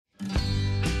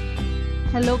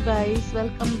Hello guys,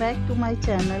 welcome back to my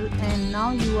channel and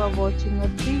now you are watching a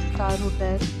 3-star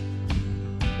hotel.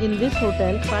 In this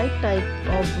hotel, 5 types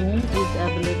of room is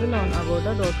available on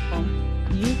agoda.com.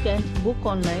 You can book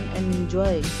online and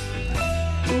enjoy.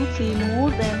 To see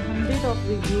more than 100 of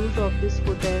reviews of this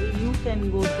hotel, you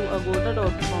can go to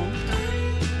agoda.com.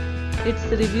 Its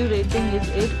review rating is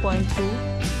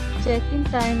 8.2. Check-in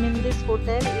time in this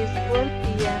hotel is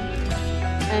 12 p.m.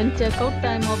 and checkout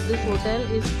time of this hotel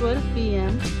is 12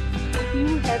 p.m. If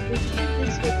you have visited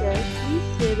this hotel, please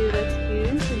share your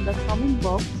experience in the comment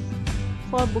box.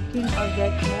 For booking or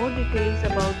get more details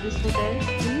about this hotel,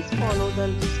 please follow the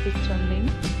description link.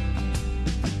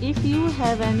 If you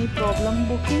have any problem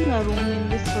booking a room in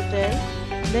this hotel,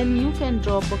 then you can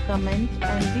drop a comment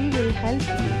and we will help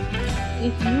you.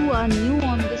 If you are new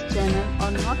on this channel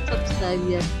or not subscribed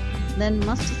yet, then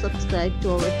must subscribe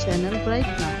to our channel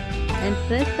right now and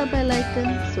press the bell icon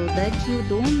so that you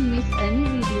don't miss any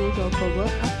videos of our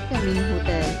upcoming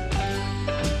hotel.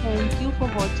 Thank you for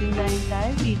watching the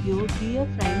entire video. Dear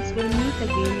friends, we'll meet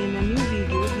again in a new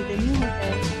video with a new hotel.